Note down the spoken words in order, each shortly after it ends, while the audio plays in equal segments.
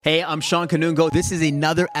Hey, I'm Sean Kanungo. This is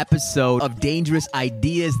another episode of Dangerous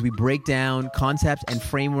Ideas. We break down concepts and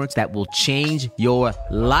frameworks that will change your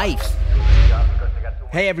life.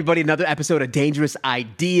 Hey, everybody, another episode of Dangerous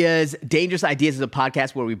Ideas. Dangerous Ideas is a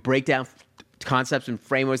podcast where we break down concepts and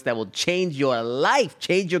frameworks that will change your life,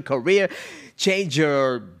 change your career, change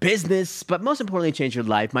your business, but most importantly, change your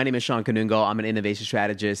life. My name is Sean Kanungo. I'm an innovation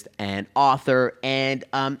strategist and author. And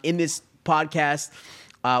in this podcast,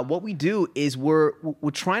 what we do is we're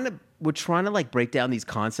trying to like break down these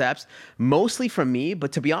concepts, mostly from me.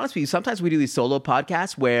 But to be honest with you, sometimes we do these solo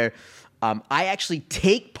podcasts where I actually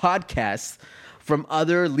take podcasts from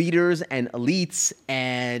other leaders and elites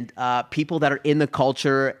and people that are in the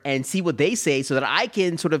culture and see what they say, so that I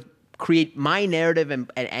can sort of create my narrative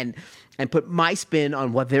and put my spin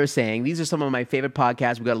on what they're saying. These are some of my favorite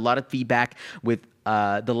podcasts. We got a lot of feedback with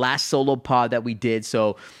the last solo pod that we did.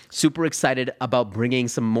 So super excited about bringing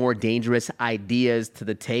some more dangerous ideas to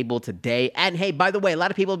the table today. And hey, by the way, a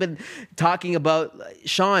lot of people have been talking about,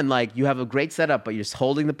 Sean, like, you have a great setup, but you're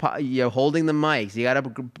holding the mics. You got a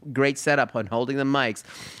great setup on holding the mics.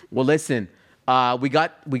 Well, listen, we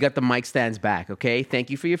got the mic stands back, okay?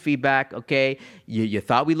 Thank you for your feedback, okay? You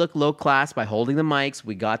thought we looked low class by holding the mics.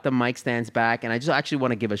 We got the mic stands back, and I just actually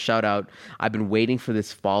want to give a shout out. I've been waiting for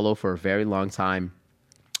this follow for a very long time.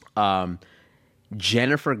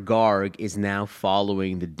 Jennifer Garg is now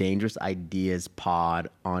following the Dangerous Ideas pod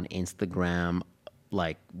on Instagram.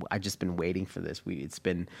 Like, I've just been waiting for this. It's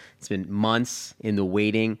been months in the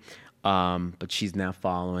waiting. But she's now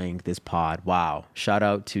following this pod. Wow. Shout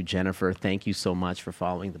out to Jennifer. Thank you so much for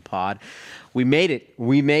following the pod. We made it.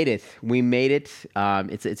 It's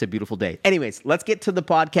a beautiful day. Anyways, let's get to the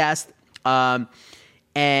podcast.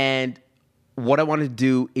 And what I want to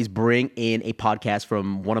do is bring in a podcast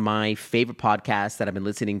from one of my favorite podcasts that I've been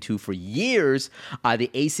listening to for years, the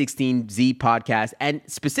A16Z podcast. And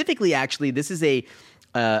specifically, actually, this is an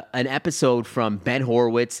episode from Ben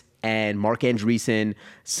Horowitz and Marc Andreessen,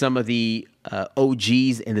 some of the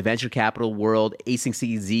OGs in the venture capital world.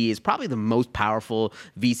 A16Z is probably the most powerful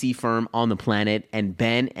VC firm on the planet. And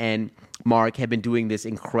Ben and Marc have been doing this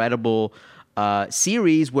incredible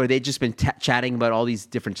series where they've just been chatting about all these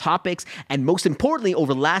different topics. And most importantly,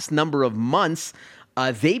 over the last number of months,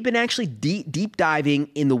 they've been actually deep diving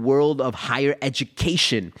in the world of higher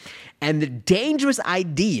education. And the dangerous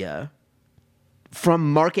idea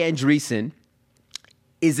from Marc Andreessen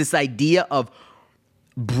is this idea of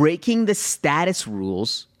breaking the status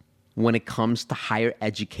rules when it comes to higher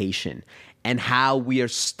education, and how we are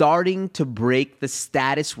starting to break the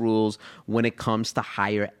status rules when it comes to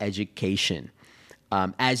higher education.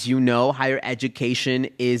 As you know, higher education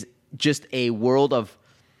is just a world of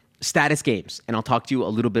status games, and I'll talk to you a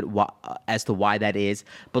little bit as to why that is.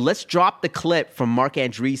 But let's drop the clip from Marc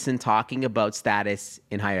Andreessen talking about status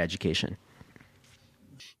in higher education.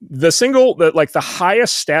 The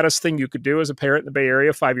highest status thing you could do as a parent in the Bay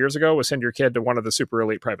Area 5 years ago was send your kid to one of the super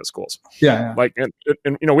elite private schools. Yeah. Like, and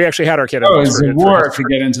we actually had our kid. Oh, it's a war to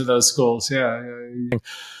get into those schools. Yeah.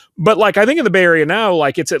 But like, I think in the Bay Area now,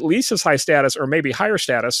 like, it's at least as high status or maybe higher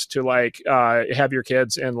status to like have your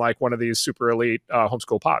kids in like one of these super elite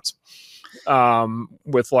homeschool pods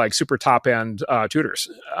with like super top end tutors.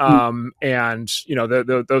 And you know,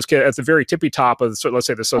 those kids at the very tippy top of let's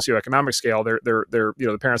say the socioeconomic scale, they're you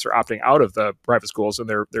know, the parents are opting out of the private schools, and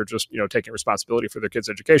they're just, you know, taking responsibility for their kids'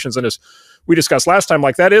 educations. And as we discussed last time,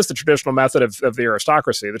 like, that is the traditional method of the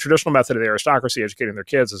aristocracy. The traditional method of the aristocracy educating their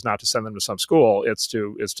kids is not to send them to some school. It's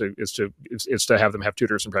to have them have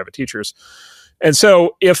tutors and private teachers. And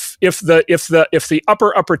so if the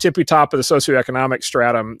upper tippy top of the socioeconomic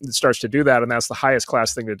stratum starts to do that, and that's the highest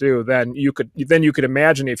class thing to do, then you could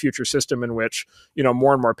imagine a future system in which, you know,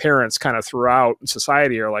 more and more parents kind of throughout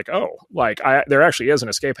society are like, oh, like, there actually is an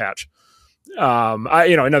escape hatch. You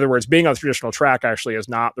know, in other words, being on the traditional track actually is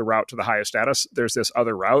not the route to the highest status. There's this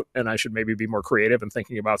other route, and I should maybe be more creative in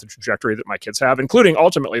thinking about the trajectory that my kids have, including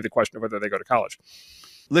ultimately the question of whether they go to college.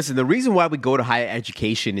 Listen, the reason why we go to higher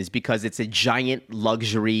education is because it's a giant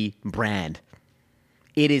luxury brand.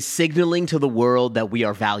 It is signaling to the world that we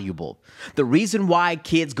are valuable. The reason why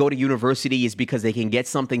kids go to university is because they can get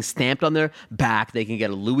something stamped on their back. They can get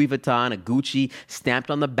a Louis Vuitton, a Gucci stamped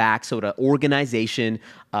on the back, so the organization,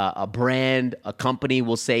 a brand, a company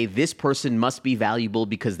will say this person must be valuable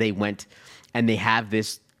because they went and they have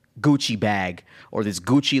this Gucci bag or this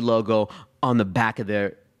Gucci logo on the back of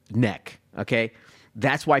their neck, okay?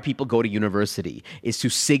 That's why people go to university, is to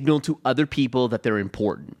signal to other people that they're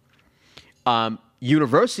important.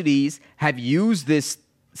 Universities have used this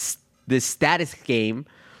status game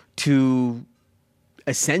to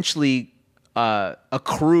essentially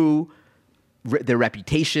accrue their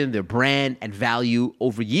reputation, their brand, and value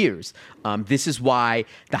over years. This is why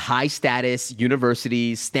the high status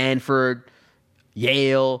universities, Stanford,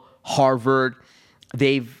 Yale, Harvard,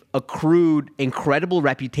 they've accrued incredible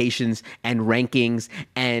reputations and rankings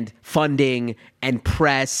and funding and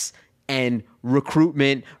press and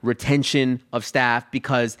recruitment, retention of staff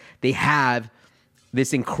because they have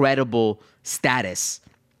this incredible status.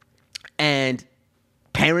 And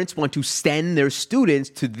parents want to send their students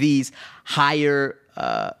to these higher,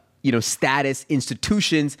 status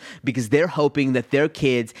institutions because they're hoping that their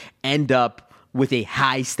kids end up with a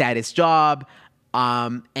high status job.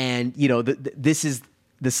 This is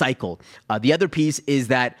the cycle. The other piece is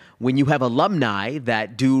that when you have alumni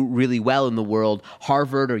that do really well in the world,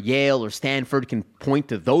 Harvard or Yale or Stanford can point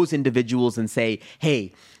to those individuals and say,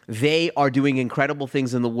 hey, they are doing incredible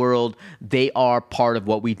things in the world. They are part of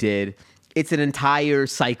what we did. It's an entire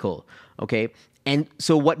cycle, okay? And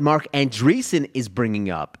so what Marc Andreessen is bringing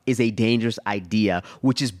up is a dangerous idea,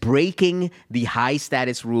 which is breaking the high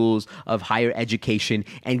status rules of higher education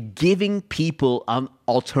and giving people an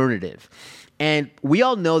alternative. And we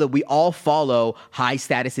all know that we all follow high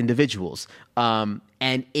status individuals. And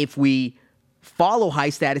if we follow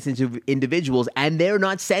high status individuals and they're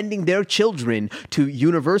not sending their children to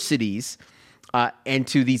universities and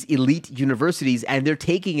to these elite universities, and they're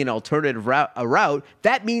taking an alternative route,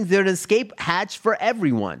 that means they're an escape hatch for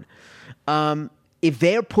everyone. If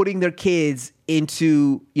they're putting their kids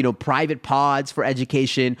into, private pods for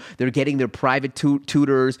education, they're getting their private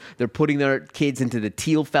tutors, they're putting their kids into the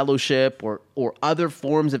Thiel Fellowship or other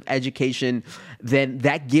forms of education, then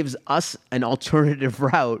that gives us an alternative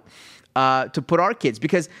route to put our kids.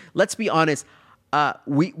 Because let's be honest,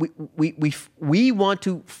 we want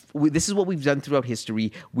to. This is what we've done throughout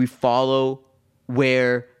history. We follow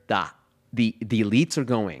where the elites are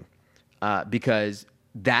going, because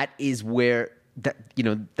that is where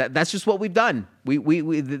that's just what we've done.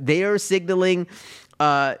 They are signaling,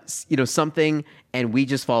 something, and we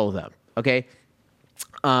just follow them. Okay,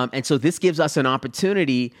 and so this gives us an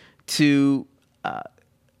opportunity to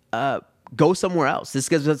go somewhere else. This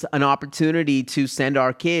gives us an opportunity to send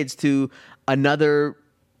our kids to another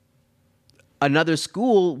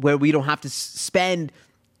school where we don't have to spend,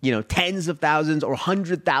 tens of thousands or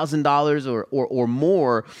 $100,000 or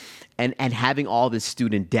more, and having all this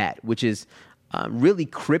student debt, which is really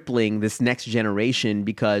crippling this next generation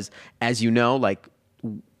because, as you know, like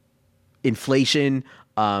inflation,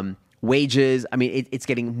 wages. I mean, it's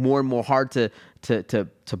getting more and more hard to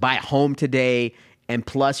buy a home today, and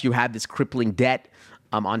plus you have this crippling debt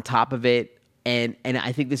on top of it. And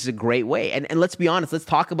I think this is a great way. And let's be honest. Let's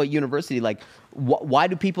talk about university. Like, why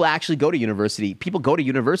do people actually go to university? People go to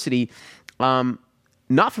university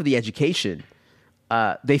not for the education.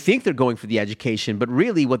 They think they're going for the education, but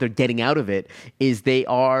really what they're getting out of it is they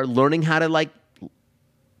are learning how to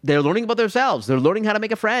they're learning about themselves. They're learning how to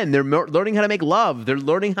make a friend. They're learning how to make love. They're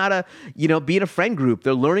learning how to, be in a friend group.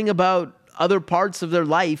 They're learning about other parts of their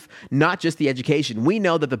life, not just the education. We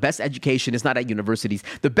know that the best education is not at universities.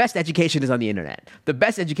 The best education is on the internet. The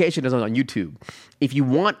best education is on YouTube. If you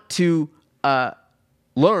want to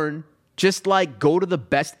learn, just go to the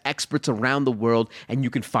best experts around the world and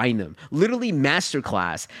you can find them. Literally,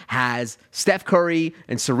 Masterclass has Steph Curry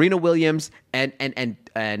and Serena Williams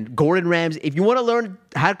and Gordon Ramsay. If you want to learn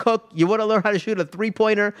how to cook, you want to learn how to shoot a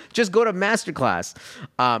three-pointer, just go to Masterclass.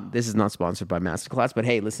 This is not sponsored by Masterclass, but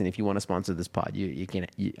hey, listen, if you want to sponsor this pod, you can.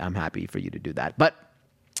 I'm happy for you to do that. But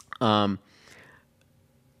all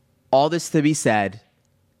this to be said,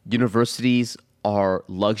 universities are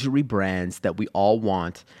luxury brands that we all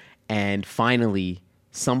want. And finally,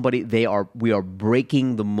 we are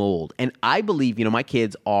breaking the mold. And I believe, my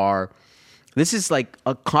kids are, this is like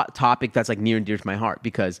a topic that's near and dear to my heart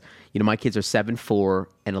because, my kids are 7, 4,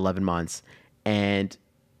 and 11 months. And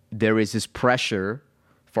there is this pressure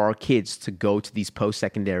for our kids to go to these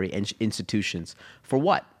post-secondary institutions. For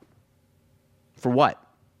what? For what?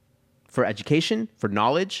 For education? For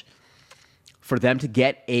knowledge? For them to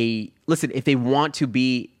get listen, if they want to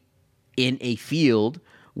be in a field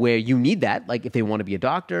where you need that, like if they want to be a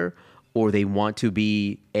doctor or they want to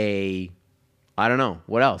be I don't know,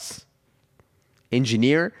 what else?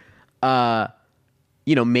 Engineer,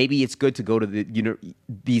 maybe it's good to go to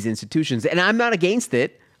these institutions. And I'm not against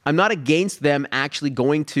it. I'm not against them actually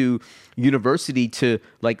going to university to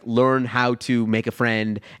learn how to make a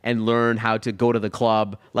friend and learn how to go to the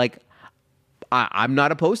club. I'm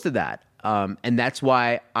not opposed to that. And that's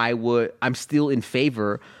why I'm still in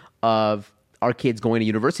favor of our kids going to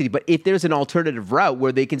university. But if there's an alternative route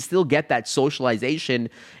where they can still get that socialization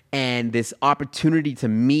and this opportunity to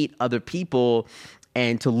meet other people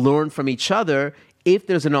and to learn from each other. If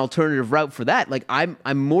there's an alternative route for that, like I'm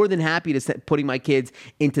more than happy to putting my kids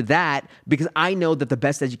into that, because I know that the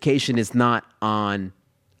best education is not in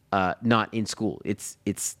school. It's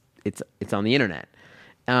on the internet.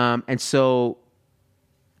 And so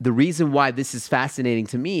the reason why this is fascinating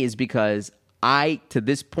to me is because to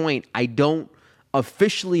this point, I don't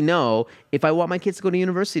officially know if I want my kids to go to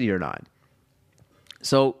university or not.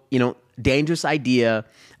 So, dangerous idea,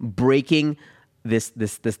 breaking this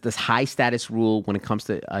high status rule when it comes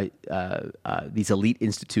to these elite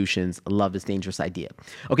institutions. I love this dangerous idea.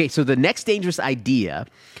 Okay, so the next dangerous idea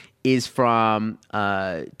is from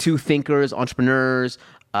two thinkers, entrepreneurs,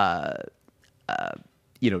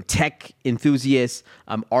 tech enthusiasts,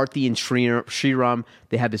 Aarti and Sriram.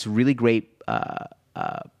 They have this really great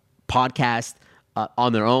podcast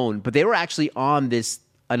on their own, but they were actually on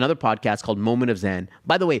another podcast called Moment of Zen.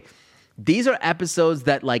 By the way, these are episodes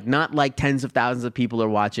that not tens of thousands of people are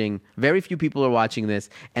watching. Very few people are watching this.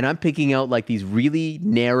 And I'm picking out these really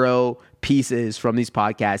narrow pieces from these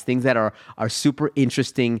podcasts, things that are super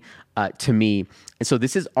interesting to me. And so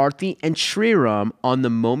this is Aarti and Sriram on the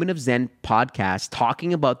Moment of Zen podcast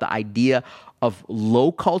talking about the idea of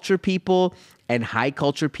low culture people and high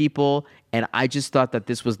culture people. And I just thought that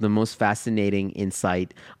this was the most fascinating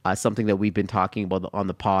insight, something that we've been talking about on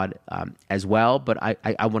the pod as well. But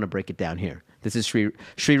I want to break it down here. This is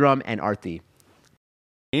Sriram and Aarti.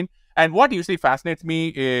 And what usually fascinates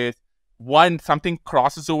me is something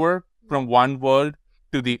crosses over from one world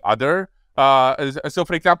to the other. So,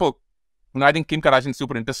 for example, I think Kim Kardashian is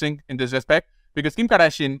super interesting in this respect, because Kim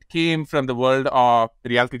Kardashian came from the world of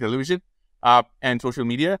reality television and social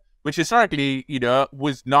media, which historically,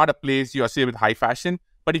 was not a place you associate with high fashion.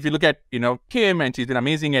 But if you look at, Kim, and she's been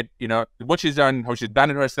amazing at, what she's done, how she's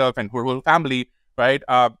branded herself and her whole family, right?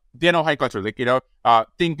 They're no high culture.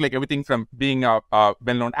 Think everything from being a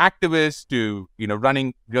well-known activist to,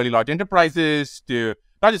 running really large enterprises to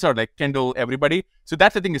not just Kendall, everybody. So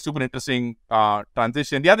that's, I think, a super interesting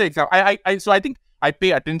transition. The other example, so I think I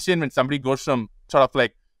pay attention when somebody goes from sort of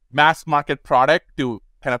mass market product to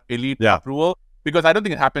kind of elite approval, because I don't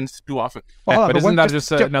think it happens too often. Well, but isn't that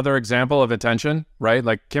just another example of attention, right?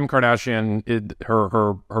 Like Kim Kardashian,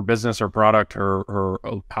 her business, her product, her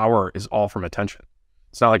power is all from attention.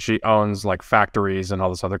 It's not like she owns factories and all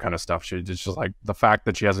this other kind of stuff. It's just the fact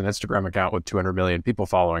that she has an Instagram account with 200 million people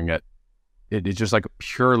following it. It's just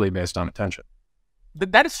purely based on attention.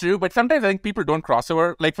 That is true, but sometimes I think people don't cross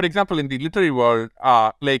over. For example, in the literary world, there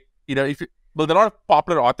are a lot of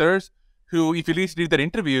popular authors who, if you read their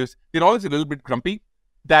interviews, they're always a little bit grumpy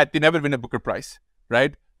that they never win a Booker Prize,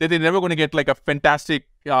 right? That they're never going to get a fantastic,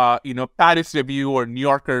 Paris Review or New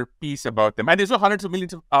Yorker piece about them. And there's hundreds of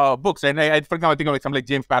millions of books. And for example, I think of someone like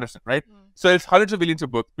James Patterson, right? So it's hundreds of millions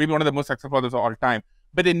of books, maybe one of the most successful authors of all time.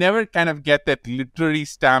 But they never kind of get that literary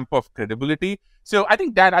stamp of credibility. So I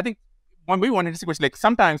think one interesting question,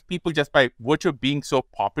 sometimes people just by virtue of being so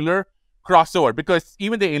popular cross over, because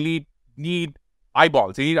even the elite need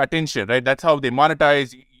eyeballs, they need attention, right? That's how they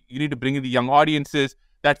monetize. You need to bring in the young audiences.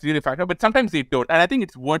 That's really a factor, but sometimes they don't. And I think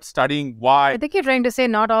it's worth studying why. I think you're trying to say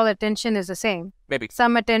not all attention is the same. Maybe.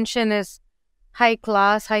 Some attention is high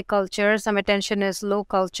class, high culture. Some attention is low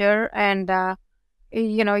culture. And,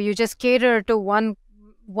 you just cater to one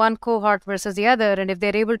cohort versus the other. And if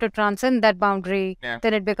they're able to transcend that boundary,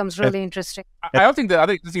 then it becomes really interesting. I also think the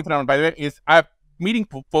other interesting phenomenon, by the way, is I'm meeting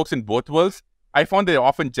folks in both worlds. I found they're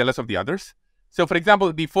often jealous of the others. So, for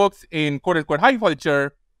example, the folks in quote-unquote high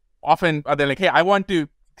culture often are hey, I want to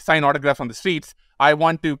sign autographs on the streets. I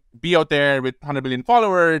want to be out there with 100 million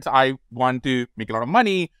followers. I want to make a lot of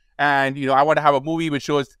money. And, I want to have a movie which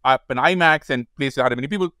shows up in IMAX and plays how many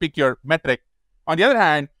people. Pick your metric. On the other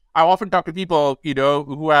hand, I often talk to people,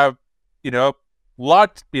 who have, who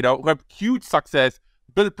have huge success,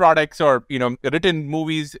 built products or, written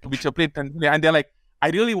movies which are played, and they're I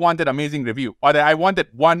really want that amazing review, or I want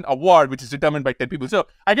that one award which is determined by 10 people. So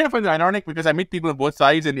I kind of find it ironic because I meet people on both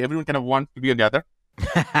sides and everyone kind of wants to be on the other.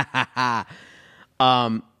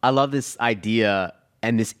 I love this idea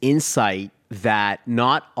and this insight that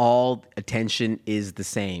not all attention is the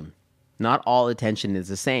same. Not all attention is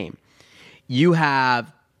the same. You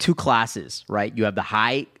have two classes, right? You have the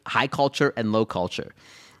high culture and low culture.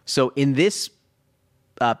 So in this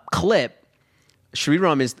clip,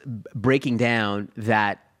 Sriram is breaking down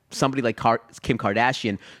that somebody like Kim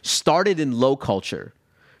Kardashian started in low culture.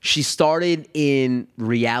 She started in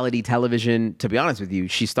reality television. To be honest with you,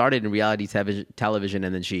 she started in reality television,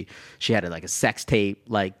 and then she had a sex tape.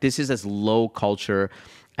 This is as low culture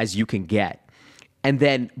as you can get. And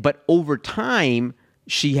then, but over time,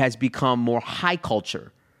 she has become more high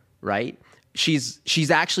culture, right?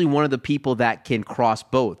 she's actually one of the people that can cross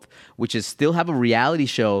both, which is still have a reality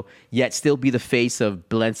show, yet still be the face of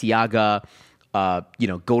Balenciaga,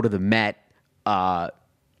 go to the Met, have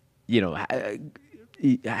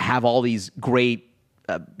all these great,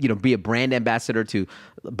 be a brand ambassador to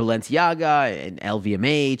Balenciaga and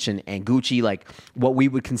LVMH and Gucci, like what we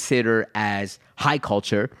would consider as high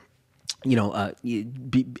culture. Go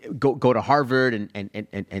to Harvard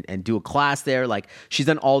and do a class there. Like she's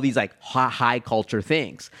done all these like high culture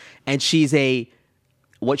things. And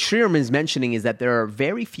what Sriram is mentioning is that there are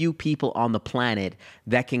very few people on the planet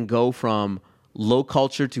that can go from low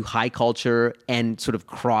culture to high culture and sort of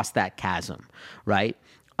cross that chasm, right?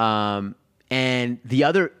 And the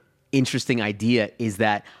other interesting idea is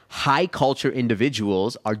that high culture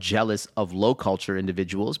individuals are jealous of low culture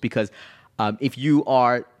individuals because if you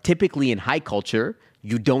are typically in high culture,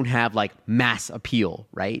 you don't have like mass appeal,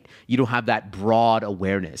 right? You don't have that broad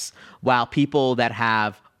awareness. While people that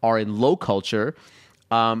are in low culture,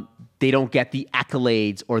 they don't get the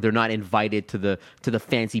accolades, or they're not invited to the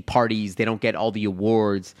fancy parties. They don't get all the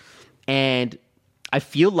awards. And I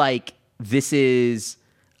feel like this is,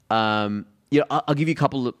 I'll give you a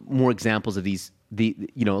couple more examples of these,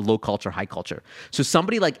 low culture, high culture. So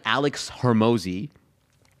somebody like Alex Hormozi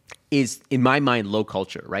is, in my mind, low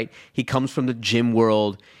culture, right? He comes from the gym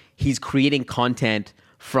world. He's creating content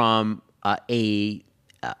from a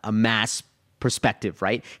mass perspective,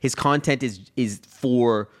 right? His content is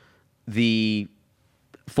for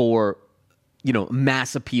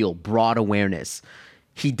mass appeal, broad awareness.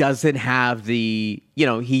 He doesn't have the,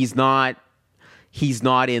 he's not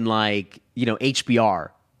in like, HBR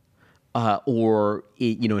or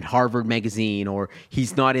in Harvard Magazine, or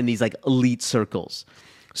he's not in these like elite circles.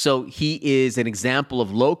 So he is an example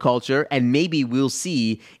of low culture, and maybe we'll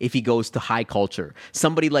see if he goes to high culture.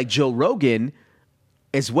 Somebody like Joe Rogan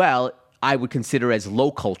as well, I would consider as low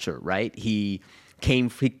culture, right? He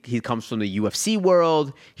comes from the UFC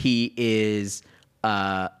world. He is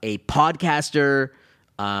a podcaster,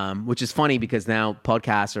 which is funny because now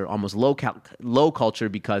podcasts are almost low culture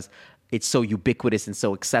because it's so ubiquitous and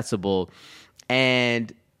so accessible.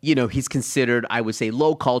 And he's considered, I would say,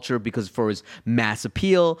 low culture because for his mass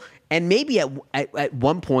appeal. And maybe at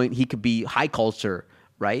one point he could be high culture,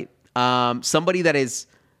 right? Somebody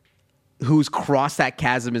who's crossed that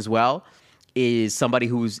chasm as well is somebody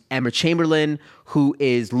who's Emma Chamberlain, who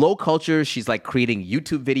is low culture. She's like creating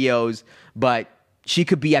YouTube videos, but she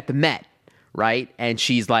could be at the Met, right? And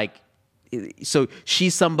she's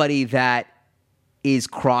somebody that is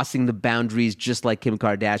crossing the boundaries just like Kim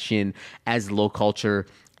Kardashian as low culture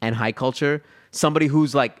and high culture. Somebody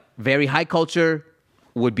who's like very high culture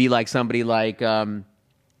would be like somebody like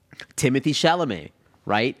Timothy Chalamet,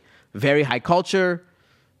 right? Very high culture,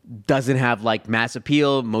 doesn't have like mass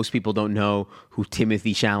appeal. Most people don't know who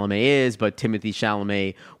Timothy Chalamet is, but Timothy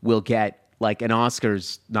Chalamet will get like an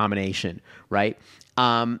Oscars nomination, right?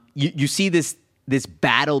 You see this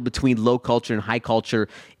battle between low culture and high culture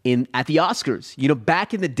at the Oscars.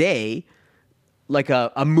 Back in the day, like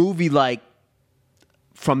a movie like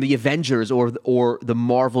from the Avengers or the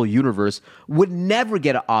Marvel Universe would never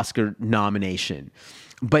get an Oscar nomination.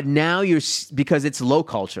 But now because it's low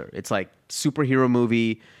culture. It's like superhero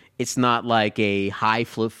movie. It's not like a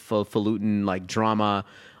highfalutin like drama.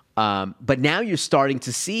 But now you're starting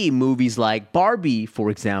to see movies like Barbie,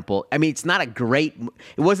 for example. I mean, it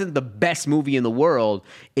wasn't the best movie in the world.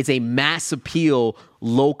 It's a mass appeal,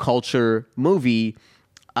 low culture movie.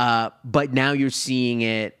 But now you're seeing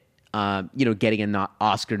it, getting an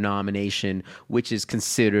Oscar nomination, which is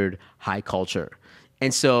considered high culture.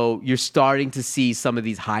 And so you're starting to see some of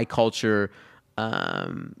these high culture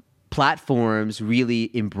platforms really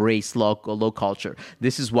embrace low culture.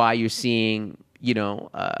 This is why you're seeing,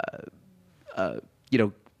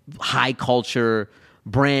 high culture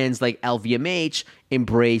brands like LVMH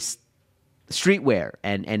embrace streetwear,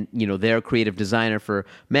 and their creative designer for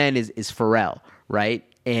men is Pharrell, right?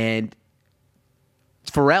 And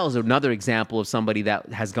Pharrell is another example of somebody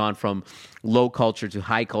that has gone from low culture to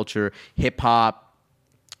high culture. Hip hop,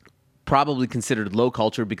 probably considered low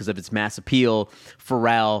culture because of its mass appeal.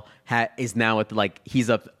 Pharrell is now he's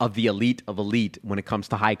of the elite of elite when it comes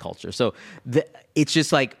to high culture. So it's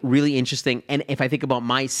just like really interesting. And if I think about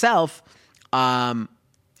myself, I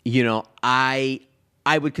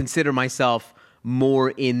would consider myself more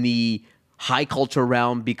in the high culture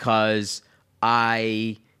realm because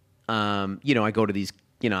I go to these,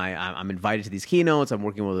 I'm invited to these keynotes. I'm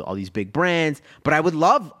working with all these big brands, but I would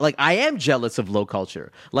love, I am jealous of low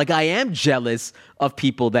culture. I am jealous of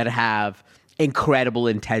people that have incredible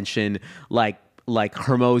intention, like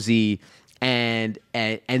Hormozi and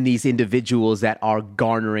these individuals that are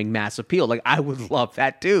garnering mass appeal. Like, I would love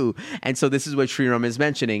that too. And so this is what Sriram is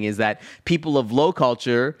mentioning, is that people of low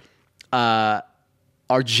culture are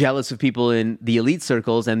jealous of people in the elite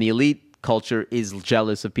circles, and the elite culture is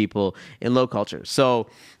jealous of people in low culture. So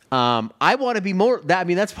I want to be more that. I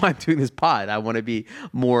mean, that's why I'm doing this pod. I want to be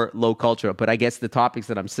more low culture. But I guess the topics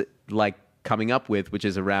that I'm like coming up with, which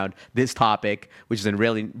is around this topic, which is a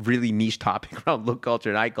really niche topic around low culture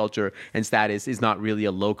and high culture and status, is not really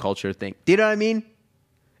a low culture thing. Do you know what I mean?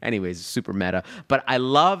 Anyways, super meta. But I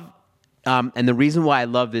love, and the reason why I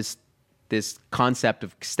love this concept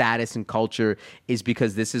of status and culture is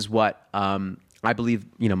because this is what I believe,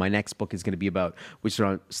 my next book is going to be about, which is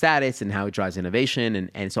around status and how it drives innovation.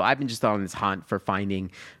 And so I've been just on this hunt for finding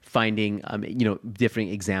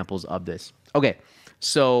different examples of this. Okay,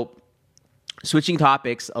 so switching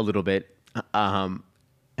topics a little bit,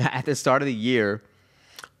 at the start of the year,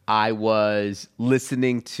 I was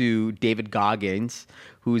listening to David Goggins,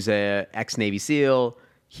 who's a ex-Navy SEAL.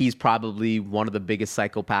 He's probably one of the biggest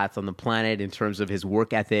psychopaths on the planet in terms of his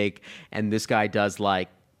work ethic. And this guy does like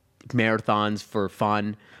marathons for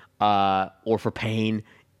fun or for pain.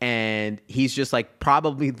 And he's just like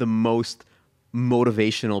probably the most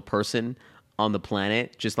motivational person on the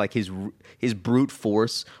planet, just like his brute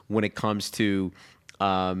force when it comes to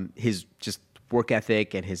his just work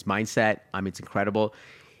ethic and his mindset. I mean, it's incredible.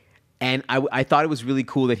 And I thought it was really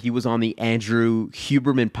cool that he was on the Andrew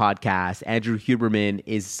Huberman podcast. Andrew Huberman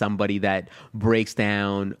is somebody that breaks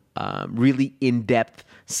down really in-depth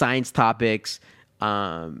science topics,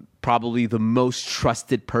 probably the most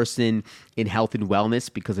trusted person in health and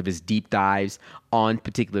wellness because of his deep dives on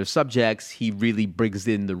particular subjects. He really brings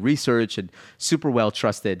in the research and super well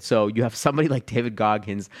trusted. So you have somebody like David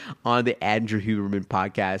Goggins on the Andrew Huberman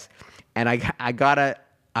podcast. And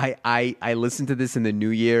I listened to this in the new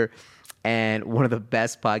year, and one of the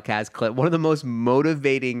best podcast clips, one of the most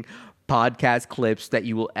motivating podcast clips that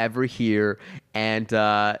you will ever hear. And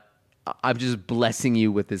I'm just blessing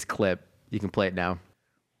you with this clip. You can play it now.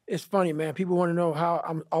 It's funny, man. People want to know how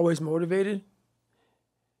I'm always motivated.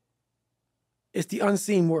 It's the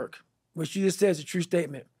unseen work, which you just said is a true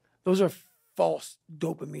statement. Those are false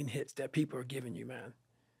dopamine hits that people are giving you, man.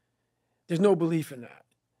 There's no belief in that.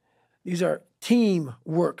 These are team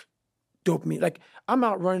work dopamine. Like, I'm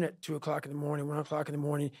out running at 2 o'clock in the morning, 1 o'clock in the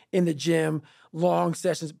morning, in the gym, long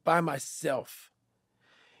sessions by myself.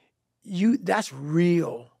 That's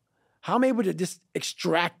real. How I'm able to just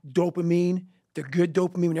extract dopamine, the good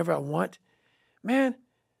dopamine, whenever I want. Man,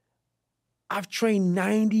 I've trained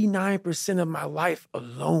 99% of my life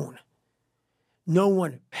alone. No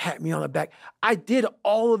one pat me on the back. I did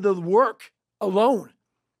all of the work alone.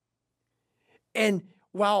 And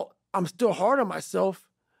while I'm still hard on myself,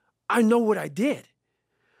 I know what I did.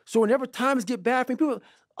 So whenever times get bad for me, people,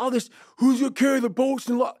 all this, who's going to carry the boats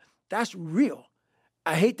and law? That's real.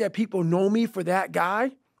 I hate that people know me for that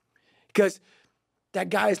guy, because that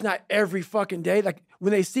guy is not every fucking day. Like,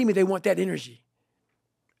 when they see me, they want that energy.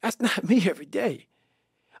 That's not me every day.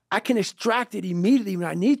 I can extract it immediately when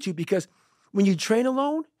I need to, because when you train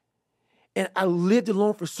alone, and I lived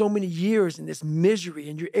alone for so many years in this misery,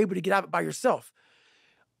 and you're able to get out of it by yourself,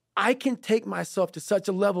 I can take myself to such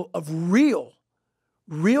a level of real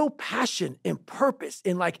passion and purpose.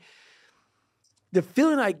 And like, the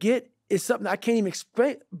feeling I get is something I can't even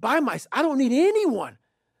explain by myself. I don't need anyone.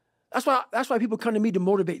 That's why people come to me to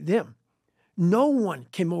motivate them. No one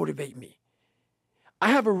can motivate me.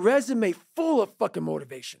 I have a resume full of fucking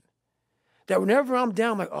motivation that whenever I'm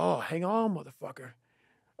down, I'm like, oh, hang on, motherfucker.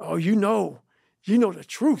 Oh, you know the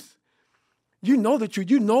truth. You know the truth.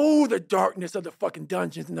 You know the darkness of the fucking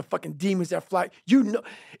dungeons and the fucking demons that fly. You know.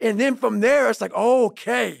 And then from there, it's like,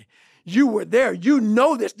 okay, you were there. You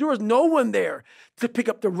know this. There was no one there to pick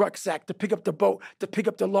up the rucksack, to pick up the boat, to pick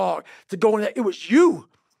up the log, to go in there. It was you.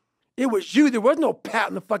 It was you. There was no pat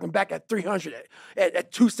on the fucking back at 300,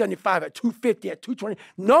 at 275, at 250, at 220.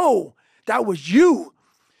 No, that was you.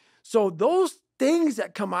 So those things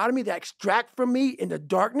that come out of me, that extract from me in the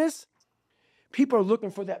darkness, people are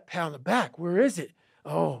looking for that pat on the back. Where is it?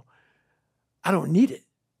 Oh, I don't need it.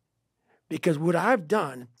 Because what I've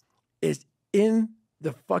done is, in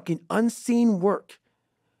the fucking unseen work,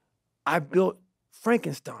 I built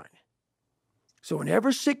Frankenstein. So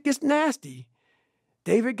whenever shit gets nasty,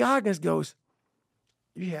 David Goggins goes,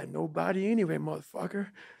 you had nobody anyway, motherfucker.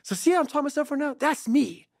 So see how I'm talking myself right now? That's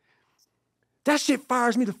me. That shit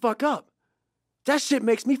fires me the fuck up. That shit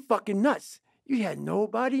makes me fucking nuts. You had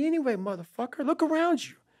nobody anyway, motherfucker. Look around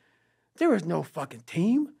you. There was no fucking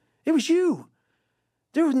team. It was you.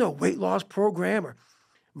 There was no weight loss program or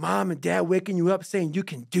Mom and dad waking you up saying you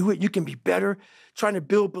can do it, you can be better, trying to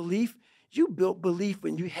build belief. You built belief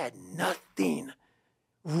when you had nothing.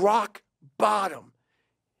 Rock bottom.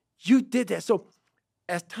 You did that. So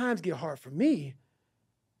as times get hard for me,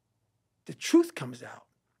 the truth comes out.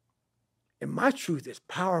 And my truth is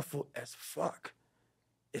powerful as fuck.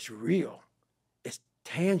 It's real. It's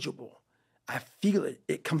tangible. I feel it.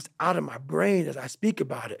 It comes out of my brain as I speak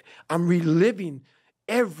about it. I'm reliving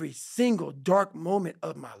every single dark moment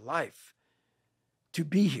of my life to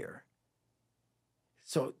be here.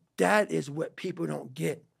 So that is what people don't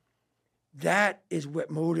get. That is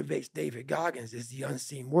what motivates David Goggins, is the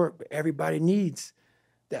unseen work. But everybody needs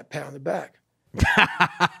that pat on the back.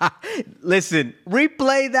 Listen,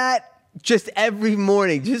 replay that just every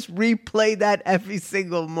morning. Just replay that every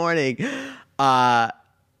single morning.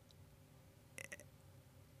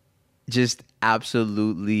 Just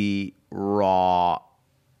absolutely raw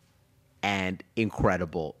and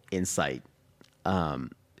incredible insight. A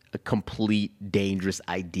complete dangerous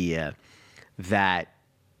idea that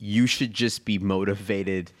you should just be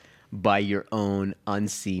motivated by your own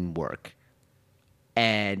unseen work.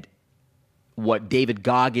 And what David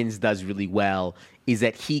Goggins does really well is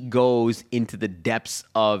that he goes into the depths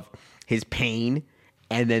of his pain,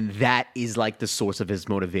 and then that is like the source of his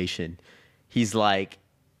motivation. He's like,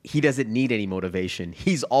 he doesn't need any motivation.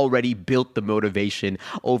 He's already built the motivation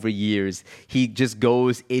over years. He just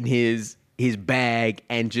goes in his bag,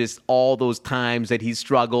 and just all those times that he's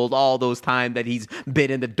struggled, all those times that he's been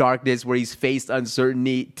in the darkness where he's faced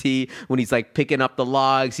uncertainty, when he's like picking up the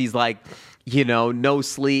logs, he's like, you know, no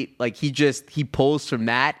sleep. Like he pulls from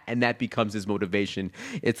that, and that becomes his motivation.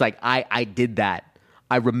 It's like, I did that.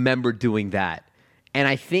 I remember doing that. And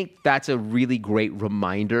I think that's a really great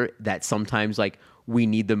reminder that sometimes like we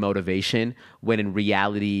need the motivation when in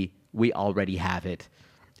reality we already have it.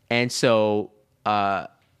 And so,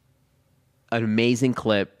 an amazing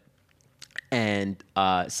clip, and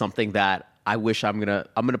something that I wish I'm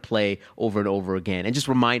gonna play over and over again, and just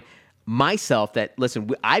remind myself that, listen,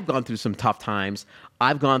 I've gone through some tough times.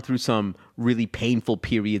 I've gone through some really painful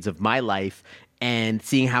periods of my life, and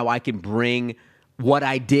seeing how I can bring what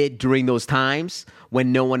I did during those times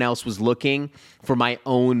when no one else was looking for my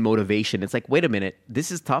own motivation. It's like, wait a minute,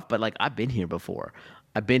 this is tough, but like I've been here before.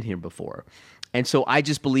 And so I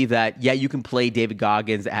just believe that, yeah, you can play David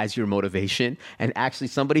Goggins as your motivation, and actually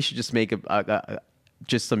somebody should just make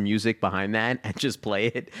just some music behind that and just play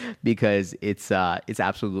it, because it's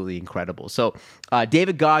absolutely incredible. So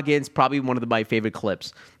David Goggins, probably one of my favorite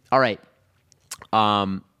clips. All right.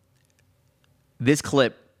 This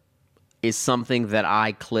clip is something that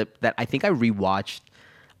I think I rewatched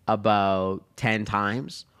about 10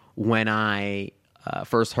 times when I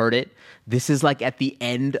first heard it. This is like at the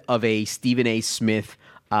end of a Stephen A. Smith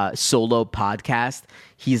solo podcast.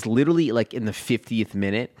 He's literally like in the 50th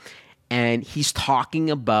minute, and he's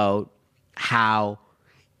talking about how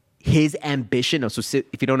his ambition. So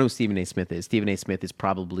if you don't know who Stephen A. Smith is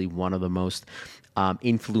probably one of the most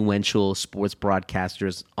influential sports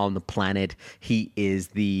broadcasters on the planet. He is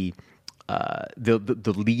the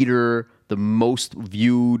leader, the most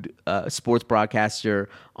viewed sports broadcaster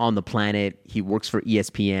on the planet. He works for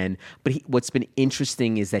ESPN. But what's been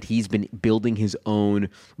interesting is that he's been building his own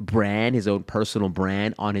brand, his own personal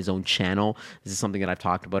brand on his own channel. This is something that I've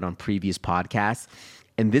talked about on previous podcasts.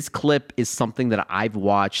 And this clip is something that I've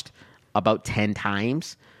watched about 10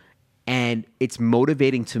 times. And it's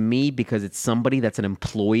motivating to me because it's somebody that's an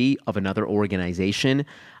employee of another organization,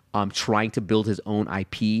 trying to build his own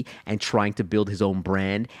IP and trying to build his own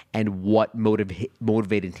brand, and what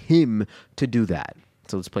motivated him to do that.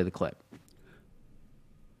 So let's play the clip.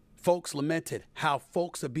 Folks lamented how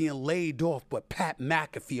folks are being laid off, but Pat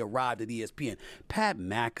McAfee arrived at ESPN. Pat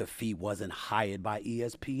McAfee wasn't hired by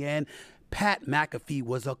ESPN. Pat McAfee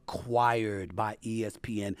was acquired by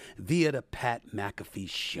ESPN via the Pat McAfee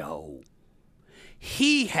Show.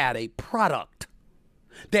 He had a product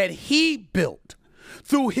that he built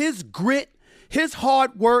through his grit, his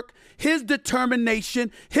hard work, his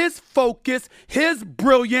determination, his focus, his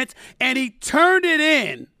brilliance, and he turned it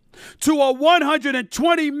in to a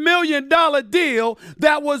 $120 million deal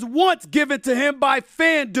that was once given to him by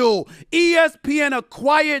FanDuel. ESPN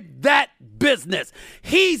acquired that business.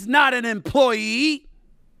 He's not an employee.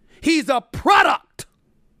 He's a product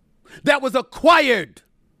that was acquired.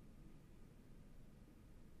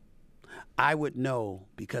 I would know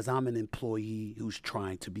because I'm an employee who's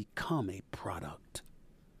trying to become a product.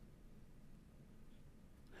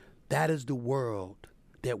 That is the world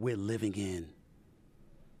that we're living in.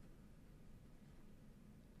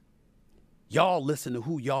 Y'all listen to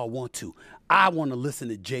who y'all want to. I want to listen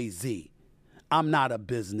to Jay-Z. I'm not a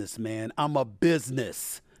businessman. I'm a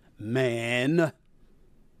businessman.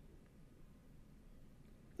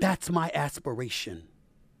 That's my aspiration.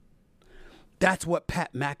 That's what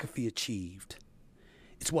Pat McAfee achieved.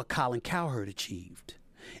 It's what Colin Cowherd achieved.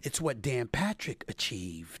 It's what Dan Patrick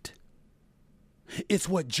achieved. It's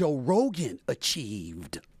what Joe Rogan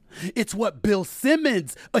achieved. It's what Bill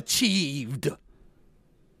Simmons achieved.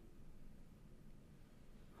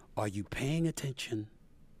 Are you paying attention?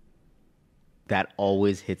 That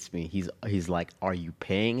always hits me. He's like, are you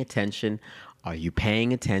paying attention? Are you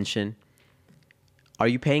paying attention? Are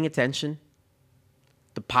you paying attention?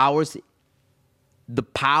 The power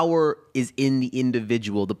is in the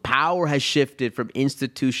individual. The power has shifted from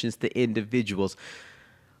institutions to individuals.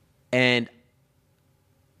 And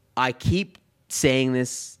I keep saying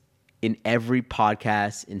this in every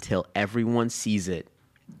podcast until everyone sees it,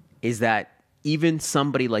 is that even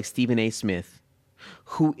somebody like Stephen A. Smith,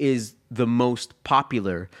 who is the most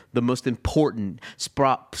popular, the most important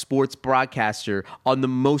sports broadcaster on the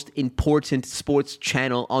most important sports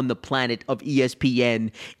channel on the planet of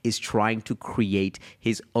ESPN, is trying to create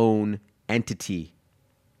his own entity.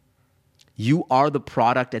 You are the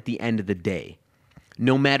product at the end of the day.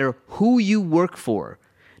 No matter who you work for,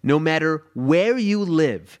 no matter where you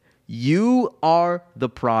live, you are the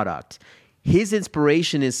product. His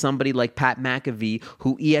inspiration is somebody like Pat McAfee,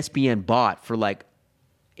 who ESPN bought for like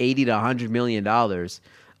 $80 to $100 million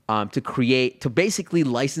to basically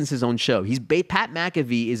license his own show. Pat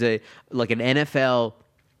McAfee is an NFL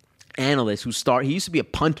analyst he used to be a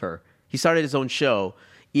punter. He started his own show.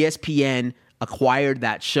 ESPN acquired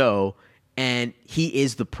that show, and he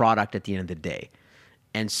is the product at the end of the day.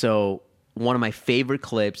 And so one of my favorite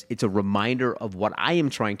clips, it's a reminder of what I am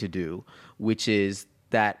trying to do, which is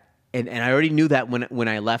that, and I already knew that when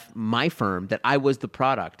I left my firm, that I was the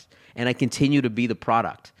product, and I continue to be the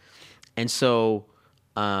product. And so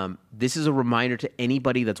this is a reminder to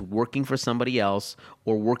anybody that's working for somebody else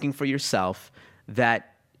or working for yourself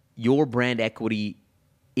that your brand equity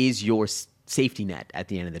is your safety net at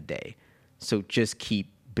the end of the day. So just keep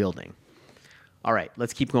building. All right,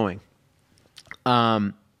 let's keep going.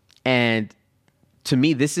 And to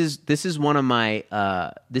me, this is one of my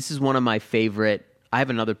favorite. I have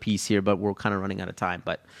another piece here, but we're kind of running out of time.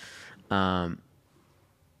 But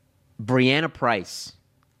Brianna Price.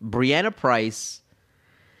 Brianna Price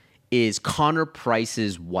is Connor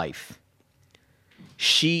Price's wife.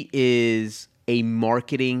 She is a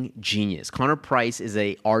marketing genius. Connor Price is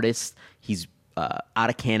an artist. He's out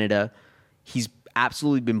of Canada. He's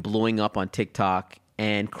absolutely been blowing up on TikTok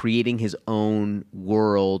and creating his own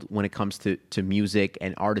world when it comes to music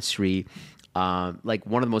and artistry. Like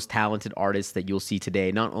one of the most talented artists that you'll see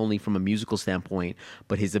today, not only from a musical standpoint,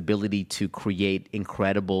 but his ability to create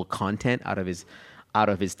incredible content out of his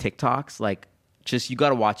TikToks. Like, just, you got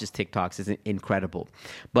to watch his TikToks. It's incredible.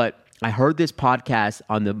 But I heard this podcast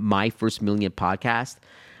on the My First Million podcast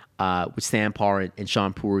with Sam Parr and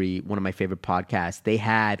Sean Puri, one of my favorite podcasts. They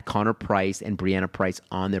had Connor Price and Brianna Price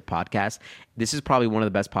on their podcast. This is probably one of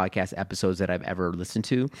the best podcast episodes that I've ever listened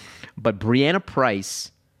to. But Brianna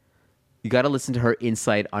Price, you got to listen to her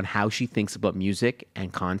insight on how she thinks about music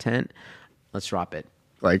and content. Let's drop it.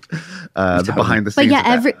 Like the behind the scenes. But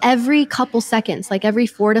yeah, every couple seconds, like every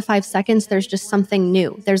 4 to 5 seconds, there's just something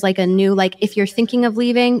new. There's like a new, like if you're thinking of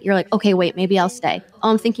leaving, you're like, okay, wait, maybe I'll stay.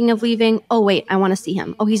 Oh, I'm thinking of leaving. Oh, wait, I want to see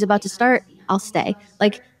him. Oh, he's about to start. I'll stay.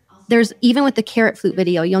 Like there's, even with the carrot flute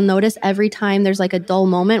video, you'll notice every time there's like a dull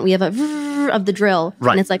moment, we have a of the drill.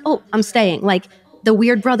 Right. And it's like, oh, I'm staying. Like the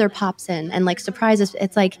weird brother pops in and like surprises.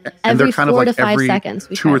 It's like every 4 to 5 seconds.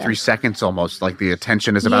 2 or 3 seconds almost, like the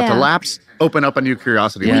attention is about to lapse. Open up a new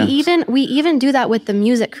curiosity. Yeah. We even do that with the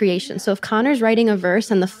music creation. So if Connor's writing a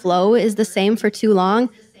verse and the flow is the same for too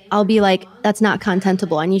long, I'll be like, that's not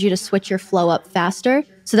contentable. I need you to switch your flow up faster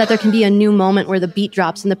so that there can be a new moment where the beat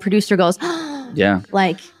drops and the producer goes, yeah.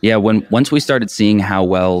 Like, yeah, once we started seeing how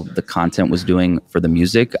well the content was doing for the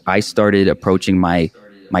music, I started approaching my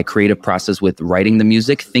creative process with writing the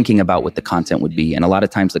music, thinking about what the content would be. And a lot of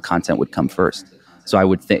times the content would come first. So I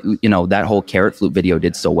would think, that whole carrot flute video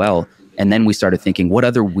did so well. And then we started thinking, what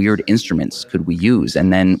other weird instruments could we use?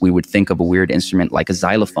 And then we would think of a weird instrument like a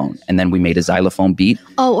xylophone. And then we made a xylophone beat.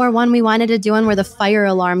 Oh, or one we wanted to do one where the fire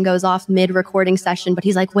alarm goes off mid-recording session. But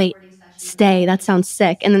he's like, wait, stay. That sounds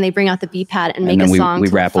sick. And then they bring out the beat pad and make a song. We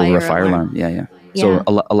rap over a fire alarm. Yeah. So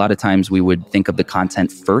a lot of times we would think of the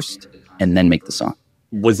content first and then make the song.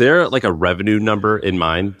 Was there like a revenue number in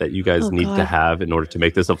mind that you guys need to have in order to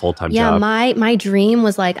make this a full-time job? Yeah, my dream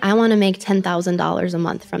was like, I want to make $10,000 a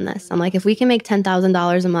month from this. I'm like, if we can make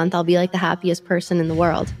 $10,000 a month, I'll be like the happiest person in the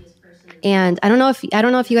world. And I don't know if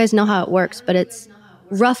you guys know how it works, but it's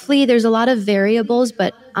roughly, there's a lot of variables,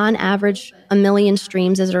 but on average, 1 million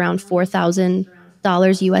streams is around $4,000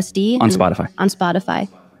 USD on Spotify.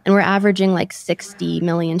 And we're averaging like 60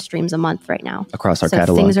 million streams a month right now across our so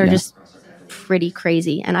catalog. Things are just pretty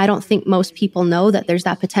crazy. And I don't think most people know that there's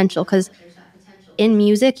that potential, because in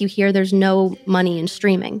music, you hear there's no money in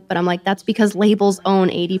streaming. But I'm like, that's because labels own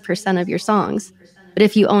 80% of your songs. But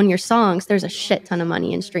if you own your songs, there's a shit ton of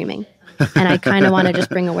money in streaming. And I kind of want to just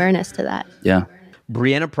bring awareness to that. Yeah.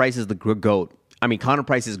 Brianna Price is the GOAT. I mean, Connor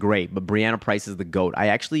Price is great, but Brianna Price is the GOAT. I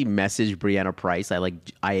actually messaged Brianna Price. I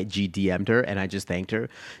GDM'd her, and I just thanked her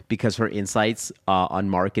because her insights on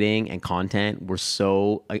marketing and content were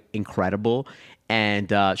so incredible.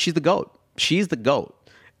 And she's the GOAT. She's the GOAT.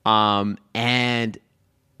 And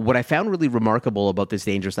what I found really remarkable about this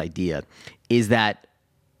dangerous idea is that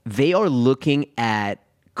they are looking at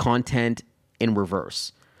content in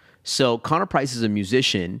reverse. So Connor Price is a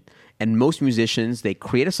musician, and most musicians, they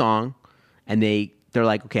create a song, and they're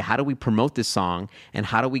like, okay, how do we promote this song, and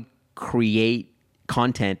how do we create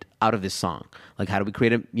content out of this song? Like, how do we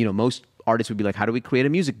create most artists would be like, how do we create a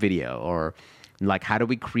music video? Or like, how do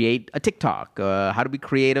we create a TikTok? How do we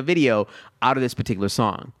create a video out of this particular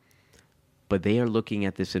song? But they are looking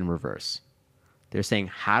at this in reverse. They're saying,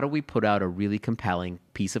 how do we put out a really compelling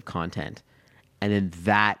piece of content? And then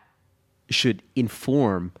that should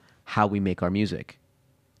inform how we make our music.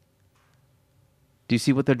 Do you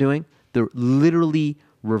see what they're doing? They're literally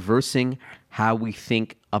reversing how we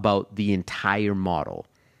think about the entire model.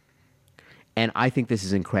 And I think this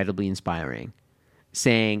is incredibly inspiring.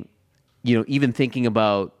 Saying, even thinking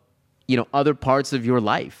about, other parts of your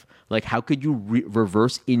life. Like, how could you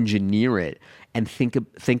reverse engineer it and think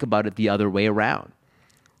about it the other way around?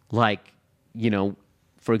 Like,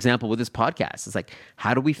 for example, with this podcast, it's like,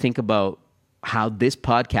 how do we think about how this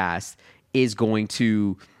podcast is going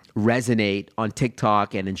to resonate on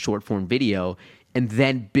TikTok and in short form video, and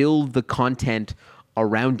then build the content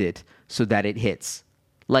around it so that it hits?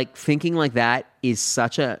 Like, thinking like that is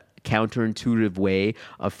such a counterintuitive way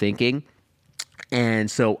of thinking.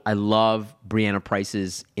 And so I love Brianna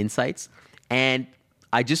Price's insights. And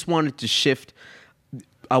I just wanted to shift.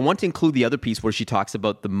 I want to include the other piece where she talks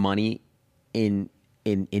about the money in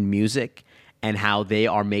music and how they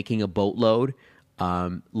are making a boatload,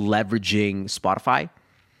 leveraging Spotify.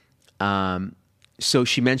 So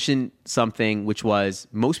she mentioned something which was,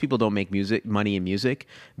 most people don't make money in music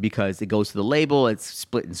because it goes to the label. It's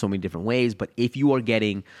split in so many different ways. But if you are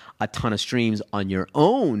getting a ton of streams on your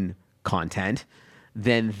own content,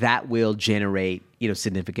 then that will generate,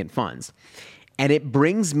 significant funds. And it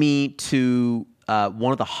brings me to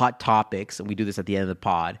one of the hot topics, and we do this at the end of the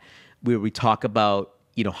pod, where we talk about,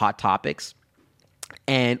 hot topics.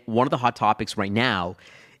 And one of the hot topics right now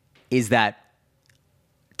is that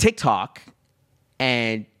TikTok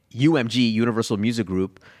and UMG, Universal Music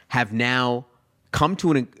Group, have now come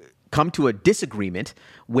to a disagreement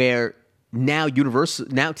where now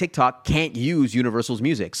TikTok can't use Universal's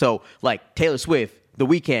music. So like Taylor Swift, The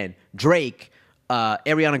Weeknd, Drake,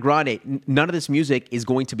 Ariana Grande, none of this music is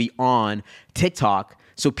going to be on TikTok.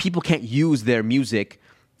 So people can't use their music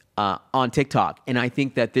on TikTok. And I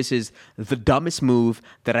think that this is the dumbest move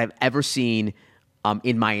that I've ever seen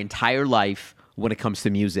in my entire life when it comes to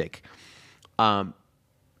music.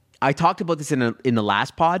 I talked about this in the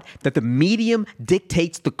last pod, that the medium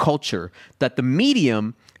dictates the culture, The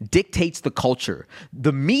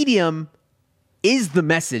medium is the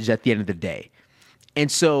message at the end of the day.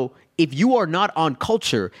 And so if you are not on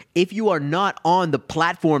culture, if you are not on the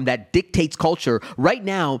platform that dictates culture, right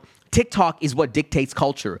now, TikTok is what dictates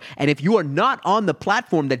culture. And if you are not on the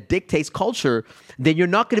platform that dictates culture, then you're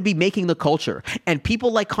not going to be making the culture. And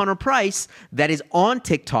people like Connor Price, that is on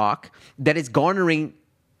TikTok, that is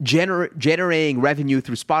generating revenue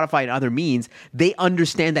through Spotify and other means, they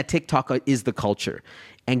understand that TikTok is the culture.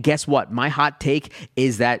 And guess what? My hot take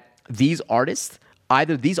is that these artists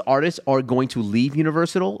are going to leave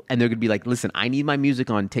Universal and they're going to be like, listen, I need my music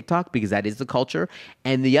on TikTok because that is the culture.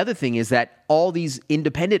 And the other thing is that all these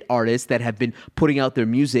independent artists that have been putting out their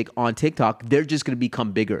music on TikTok, they're just going to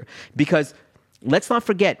become bigger. Because let's not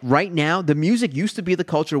forget, right now, the music used to be the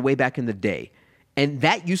culture way back in the day. And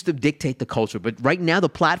that used to dictate the culture. But right now, the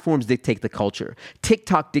platforms dictate the culture.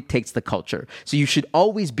 TikTok dictates the culture. So you should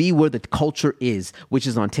always be where the culture is, which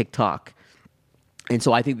is on TikTok. And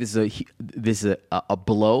so I think this is a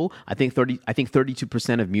blow. I think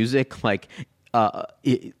 32% of music like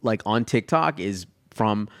on TikTok is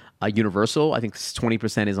from Universal. I think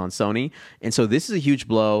 20% is on Sony. And so this is a huge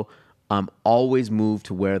blow. Always move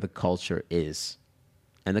to where the culture is,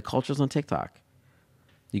 and the culture's on TikTok.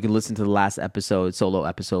 You can listen to the last solo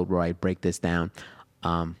episode where I break this down.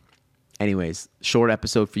 Anyways, short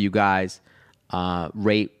episode for you guys.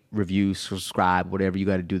 Rate, review, subscribe, whatever you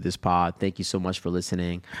got to do this pod. Thank you so much for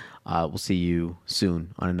listening. We'll see you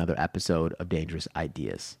soon on another episode of Dangerous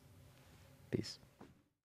Ideas. Peace.